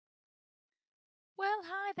Well,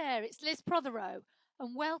 hi there, it's Liz Prothero,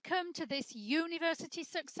 and welcome to this University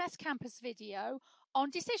Success Campus video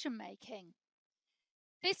on decision making.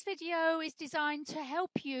 This video is designed to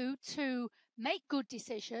help you to make good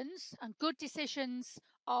decisions, and good decisions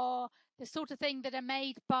are the sort of thing that are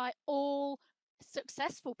made by all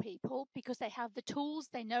successful people because they have the tools,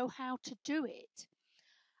 they know how to do it.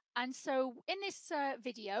 And so in this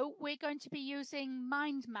video, we're going to be using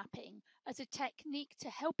mind mapping as a technique to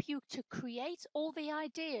help you to create all the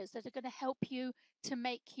ideas that are going to help you to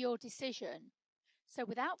make your decision. So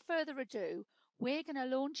without further ado, we're going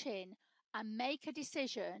to launch in and make a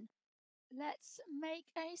decision. Let's make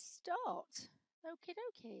a start. Okie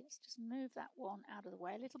dokie, let's just move that one out of the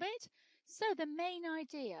way a little bit. So the main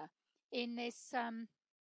idea in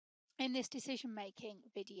this decision making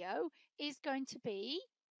video is going to be,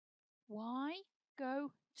 why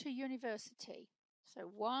go to university?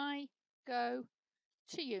 So why go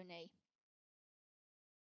to uni?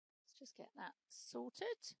 Let's just get that sorted.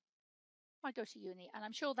 Why go to uni? And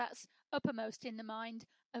I'm sure that's uppermost in the mind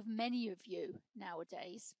of many of you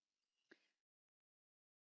nowadays.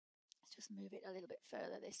 Let's just move it a little bit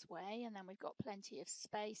further this way, and then we've got plenty of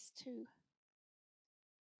space to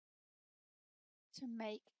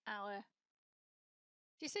make our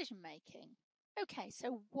decision making. Okay,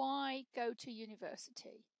 so why go to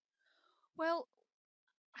university? Well,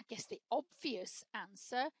 I guess the obvious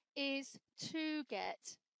answer is to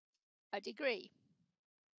get a degree.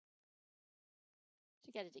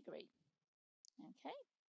 To get a degree. Okay.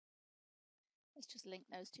 Let's just link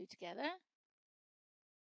those two together.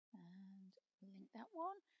 And link that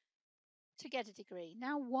one. To get a degree.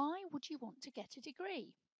 Now, why would you want to get a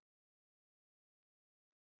degree?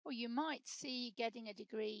 Well, you might see getting a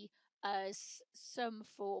degree as some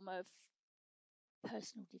form of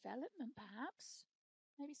personal development, perhaps.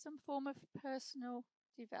 Maybe some form of personal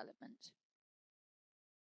development.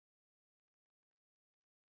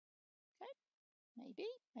 Okay, maybe,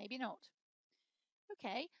 maybe not.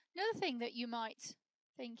 Okay, another thing that you might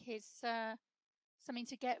think is something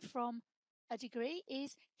to get from a degree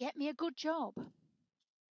is get me a good job. Okay,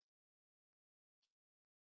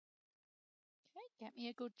 get me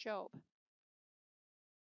a good job.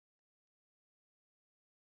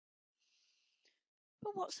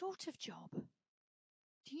 But what sort of job?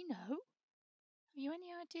 Do you know? Have you any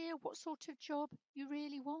idea what sort of job you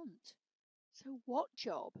really want? So what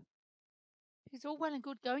job? It's all well and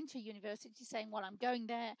good going to university saying, well, I'm going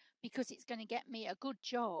there because it's going to get me a good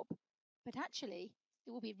job. But actually,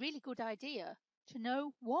 it will be a really good idea to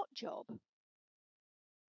know what job.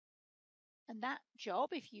 And that job,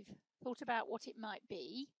 if you've thought about what it might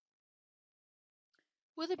be,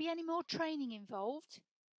 will there be any more training involved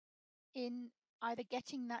in either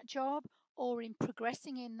getting that job or in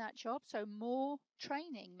progressing in that job? So more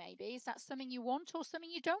training, maybe. Is that something you want or something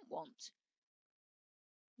you don't want?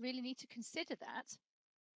 Really need to consider that.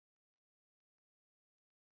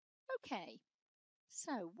 Okay,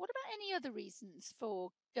 so what about any other reasons for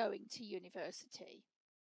going to university?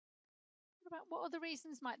 What other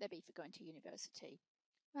reasons might there be for going to university?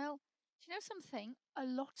 Well, do you know something? A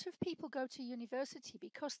lot of people go to university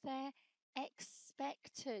because they're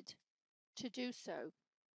expected to do so.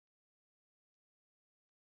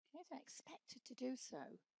 Okay, they're expected to do so.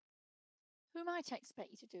 Who might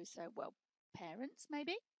expect you to do so? Well, parents,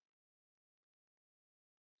 maybe.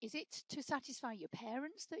 Is it to satisfy your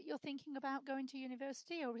parents that you're thinking about going to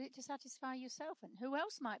university, or is it to satisfy yourself? And who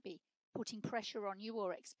else might be putting pressure on you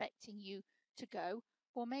or expecting you to go?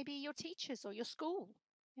 Or maybe your teachers or your school,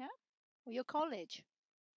 yeah, or your college.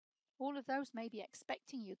 All of those may be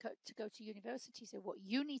expecting you to go to university. So what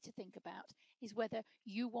you need to think about is whether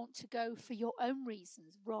you want to go for your own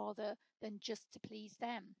reasons rather than just to please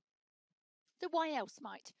them. So why else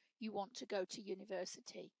might you want to go to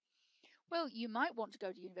university? Well, you might want to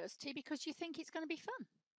go to university because you think it's going to be fun.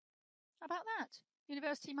 How about that?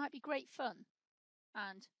 University might be great fun.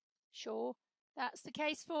 And sure, that's the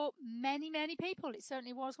case for many, many people. It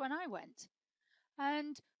certainly was when I went.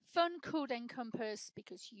 And fun could encompass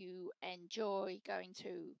because you enjoy going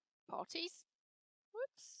to parties.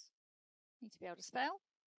 Whoops, need to be able to spell.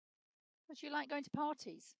 But you like going to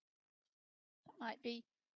parties. That might be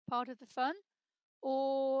part of the fun.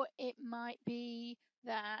 Or it might be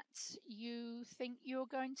that you think you're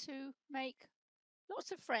going to make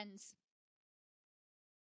lots of friends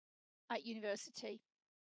at university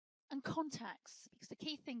and contacts, because the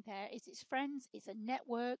key thing there is it's friends, it's a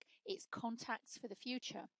network, it's contacts for the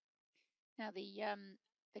future. Now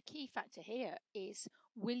the key factor here is,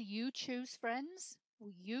 will you choose friends?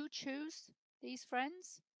 Will you choose these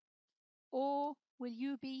friends? Or will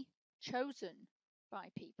you be chosen by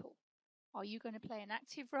people? Are you going to play an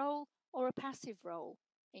active role or a passive role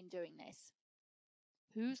in doing this?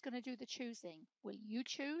 Who's going to do the choosing? Will you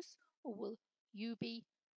choose or will you be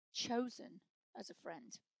chosen as a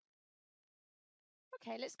friend?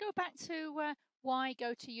 Okay, let's go back to why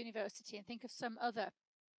go to university and think of some other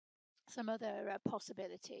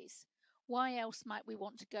possibilities. Why else might we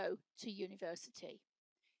want to go to university?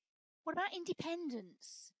 What about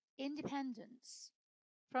independence? Independence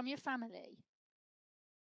from your family.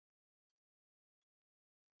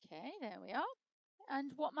 Okay, there we are.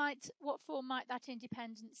 And what form might that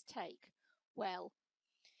independence take? Well,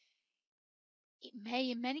 it may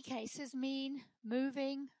in many cases mean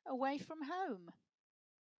moving away from home.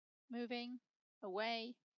 Moving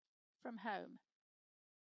away from home.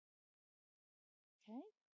 Okay.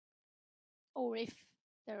 Or if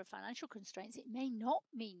there are financial constraints, it may not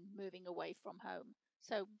mean moving away from home.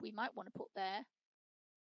 So we might want to put there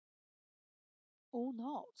or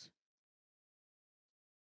not.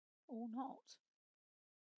 Or not.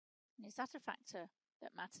 And is that a factor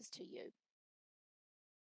that matters to you?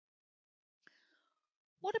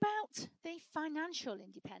 What about the financial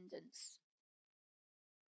independence?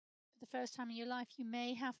 For the first time in your life, you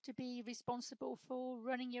may have to be responsible for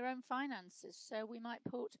running your own finances. So we might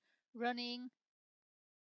put running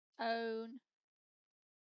own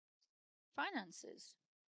finances.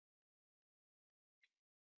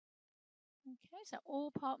 Okay, so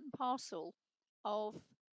all part and parcel of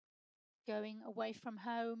going away from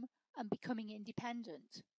home and becoming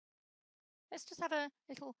independent. Let's just have a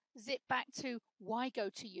little zip back to why go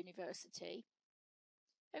to university.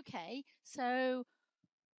 Okay, so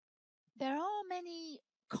there are many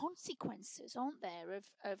consequences, aren't there,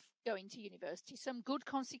 of going to university? Some good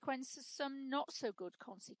consequences, some not so good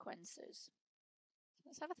consequences.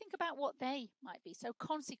 Let's have a think about what they might be. So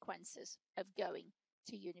consequences of going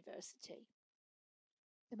to university.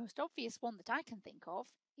 The most obvious one that I can think of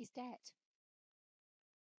is debt.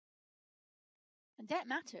 And debt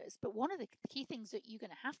matters, but one of the key things that you're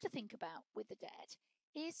going to have to think about with the debt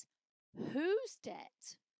is whose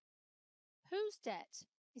debt? Whose debt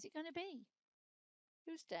is it going to be?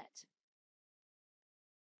 Whose debt?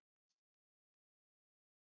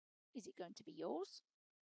 Is it going to be yours?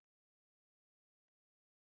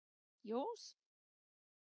 Yours?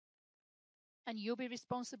 And you'll be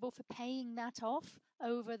responsible for paying that off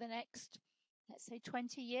over the next, let's say,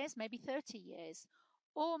 20 years, maybe 30 years.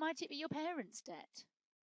 Or might it be your parents' debt?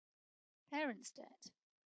 Parents' debt.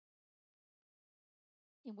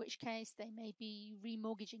 In which case they may be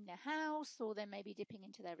remortgaging their house, or they may be dipping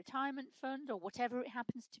into their retirement fund, or whatever it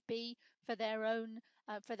happens to be for their own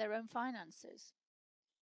finances.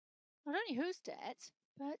 Not only whose debt,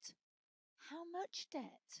 but how much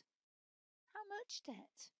debt? How much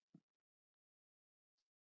debt?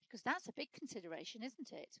 Because that's a big consideration,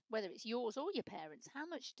 isn't it? Whether it's yours or your parents', how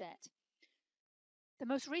much debt? The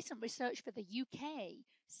most recent research for the UK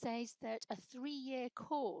says that a 3-year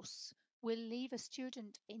course will leave a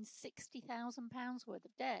student in £60,000 worth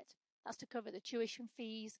of debt. That's to cover the tuition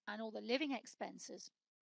fees and all the living expenses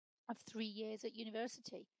of 3 years at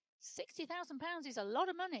university. £60,000 is a lot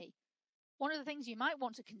of money. One of the things you might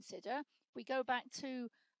want to consider, if we go back to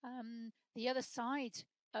the other side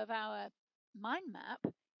of our mind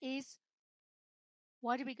map, is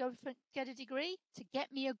why do we go get a degree? To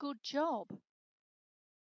get me a good job.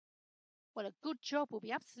 Well, a good job will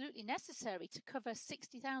be absolutely necessary to cover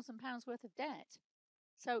 £60,000 worth of debt.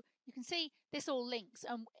 So you can see this all links.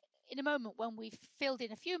 And in a moment, when we've filled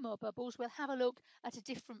in a few more bubbles, we'll have a look at a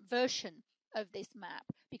different version of this map,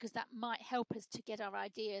 because that might help us to get our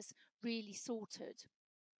ideas really sorted.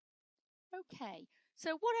 Okay,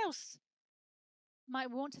 so what else might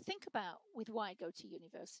we want to think about with why go to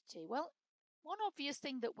university? Well, one obvious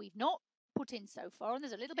thing that we've not put in so far, and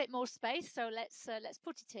there's a little bit more space, so let's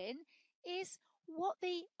put it in, is what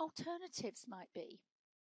the alternatives might be.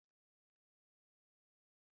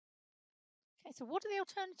 Okay, so what are the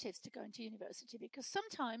alternatives to going to university? Because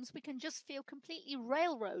sometimes we can just feel completely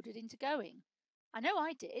railroaded into going. I know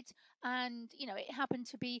I did, and it happened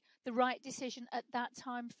to be the right decision at that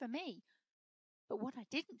time for me. But what I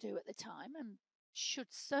didn't do at the time, and should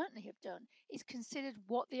certainly have done, is considered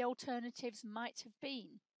what the alternatives might have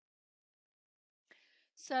been.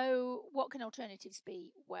 So what can alternatives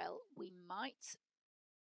be? Well, we might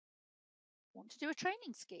want to do a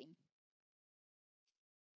training scheme.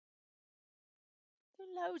 There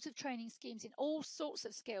are loads of training schemes in all sorts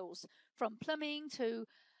of skills, from plumbing to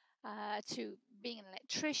being an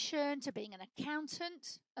electrician, to being an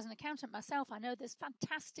accountant. As an accountant myself, I know there's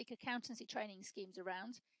fantastic accountancy training schemes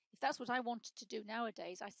around. If that's what I wanted to do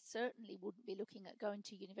nowadays, I certainly wouldn't be looking at going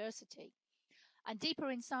to university. And deeper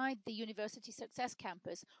inside the University Success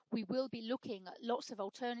Campus, we will be looking at lots of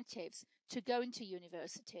alternatives to going to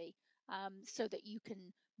university, so that you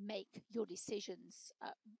can make your decisions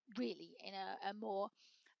really in a more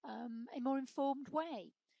informed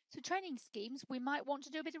way. So training schemes, we might want to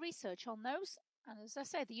do a bit of research on those. And as I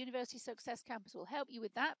said, the University Success Campus will help you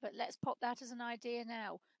with that, but let's pop that as an idea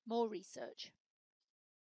now. More research.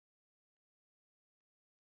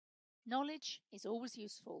 Knowledge is always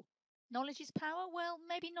useful. Knowledge is power? Well,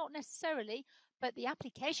 maybe not necessarily, but the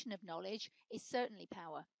application of knowledge is certainly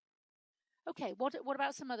power. Okay, what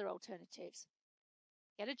about some other alternatives?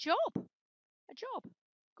 Get a job. A job.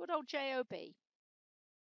 Good old job. Okay,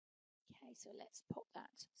 so let's pop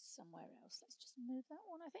that somewhere else. Let's just move that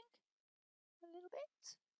one, I think, a little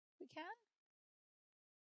bit. We can.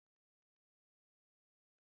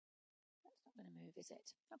 That's not going to move, is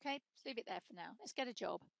it? Okay, let's leave it there for now. Let's get a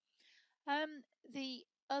job. The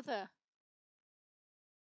other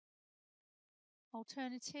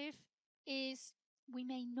alternative is we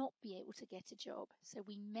may not be able to get a job, so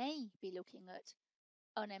we may be looking at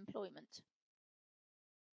unemployment.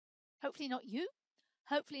 Hopefully not you.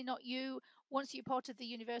 Hopefully not you once you're part of the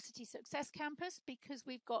University Success Campus, because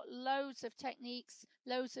we've got loads of techniques,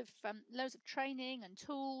 loads of training and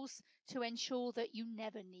tools to ensure that you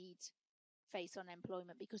never need face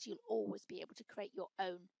unemployment, because you'll always be able to create your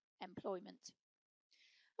own employment.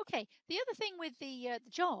 Okay, the other thing with the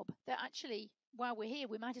job that actually, while we're here,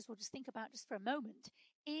 we might as well just think about just for a moment,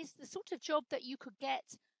 is the sort of job that you could get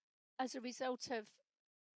as a result of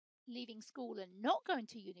leaving school and not going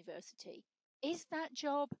to university. Is that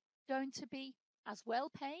job going to be as well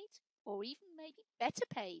paid, or even maybe better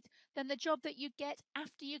paid than the job that you get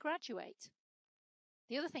after you graduate?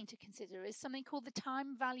 The other thing to consider is something called the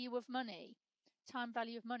time value of money. Time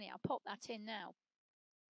value of money. I'll pop that in now.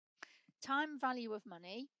 Time value of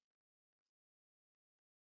money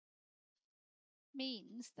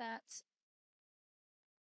means that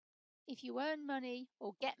if you earn money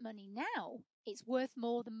or get money now, it's worth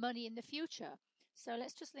more than money in the future. So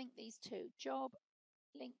let's just link these two. Job,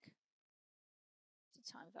 link to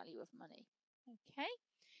time value of money. Okay.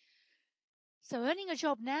 So earning a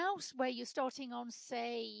job now where you're starting on,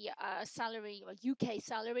 say, a salary, a UK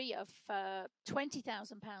salary of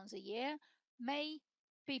 £20,000 a year may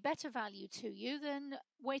be better value to you than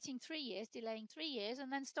waiting 3 years, delaying 3 years,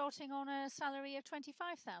 and then starting on a salary of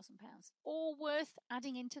 £25,000. All worth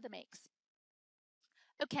adding into the mix.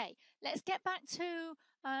 Okay, let's get back to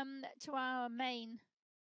our main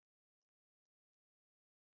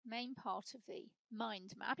part of the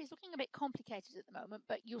mind map. It's looking a bit complicated at the moment,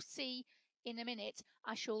 but you'll see in a minute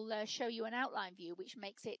I shall show you an outline view which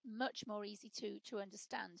makes it much more easy to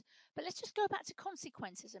understand. But let's just go back to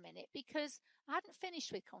consequences a minute, because I hadn't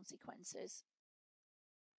finished with consequences.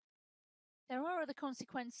 There are other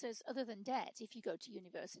consequences other than debt if you go to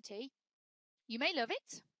university. You may love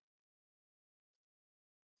it.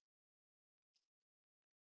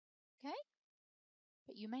 Okay?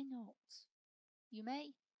 But you may not. You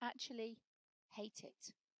may actually hate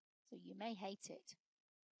it. So you may hate it.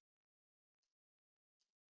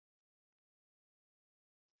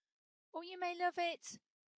 Or you may love it,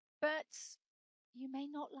 but you may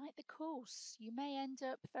not like the course. You may end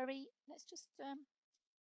up let's just get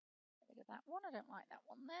rid of that one. I don't like that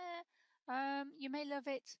one there. You may love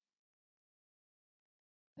it,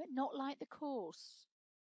 but not like the course.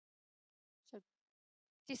 So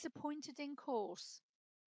disappointed in course.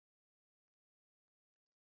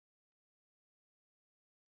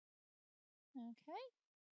 Okay.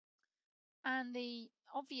 And the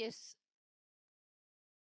obvious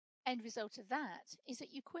end result of that is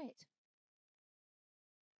that you quit.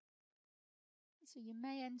 So you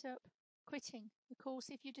may end up quitting the course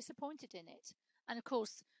if you're disappointed in it. And of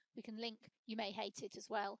course, we can link you may hate it as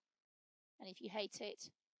well. And if you hate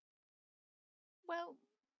it, well,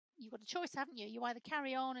 you've got a choice, haven't you? You either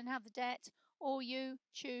carry on and have the debt, or you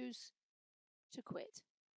choose to quit.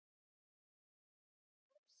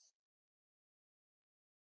 Oops.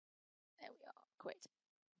 There we are, quit.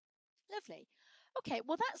 Lovely. Okay,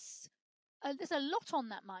 well, there's a lot on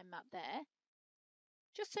that mind map there.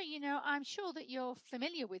 Just so you know, I'm sure that you're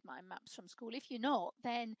familiar with mind maps from school. If you're not,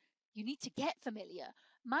 then you need to get familiar.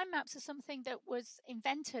 Mind maps are something that was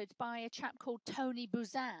invented by a chap called Tony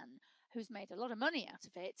Buzan, who's made a lot of money out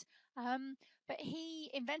of it. But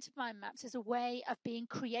he invented mind maps as a way of being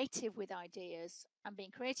creative with ideas, and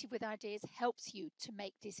being creative with ideas helps you to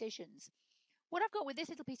make decisions. What I've got with this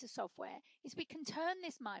little piece of software is we can turn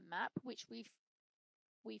this mind map, which we've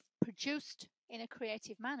produced in a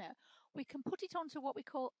creative manner, we can put it onto what we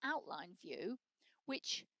call outline view,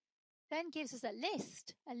 which then gives us a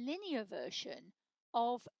list, a linear version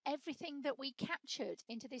of everything that we captured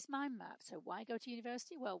into this mind map. So why go to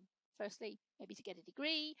university? Well, firstly, maybe to get a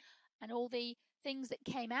degree and all the things that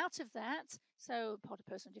came out of that. So part of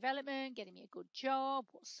personal development, getting me a good job,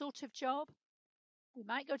 what sort of job. We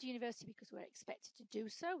might go to university because we're expected to do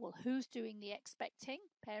so. Well, who's doing the expecting?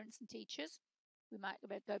 Parents and teachers. We might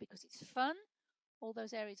go because it's fun, all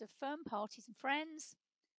those areas of fun, parties and friends.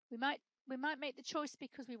 We might make the choice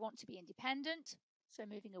because we want to be independent, so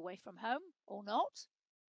moving away from home or not.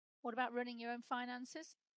 What about running your own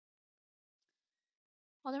finances?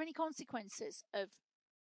 Are there any consequences of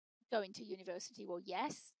going to university? Well,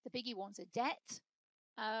 yes, the biggie ones are debt.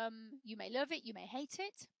 You may love it, you may hate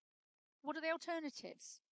it. What are the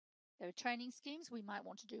alternatives? There are training schemes. We might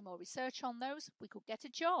want to do more research on those. We could get a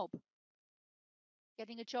job.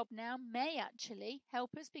 Getting a job now may actually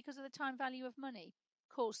help us because of the time value of money.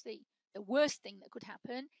 Of course, the worst thing that could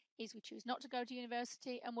happen is we choose not to go to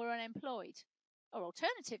university and we're unemployed. Or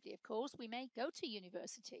alternatively, of course, we may go to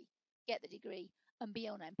university, get the degree, and be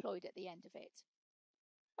unemployed at the end of it.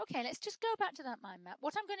 Okay, let's just go back to that mind map.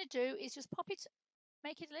 What I'm going to do is just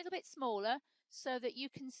make it a little bit smaller so that you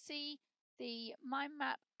can see the mind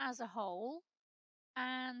map as a whole.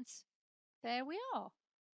 And there we are.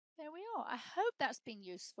 There we are. I hope that's been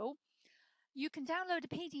useful. You can download a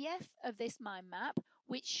PDF of this mind map,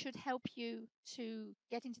 which should help you to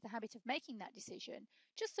get into the habit of making that decision.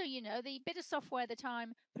 Just so you know, the bit of software that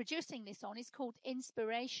I'm producing this on is called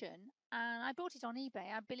Inspiration, and I bought it on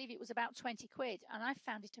eBay. I believe it was about 20 quid, and I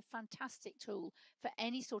found it a fantastic tool for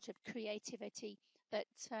any sort of creativity that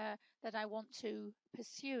I want to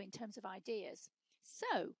pursue in terms of ideas.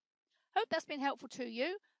 So, hope that's been helpful to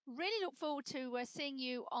you. Really look forward to seeing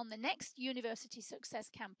you on the next University Success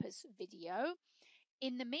Campus video.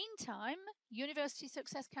 In the meantime, University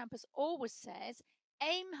Success Campus always says,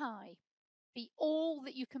 aim high, be all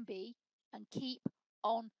that you can be, and keep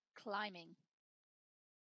on climbing.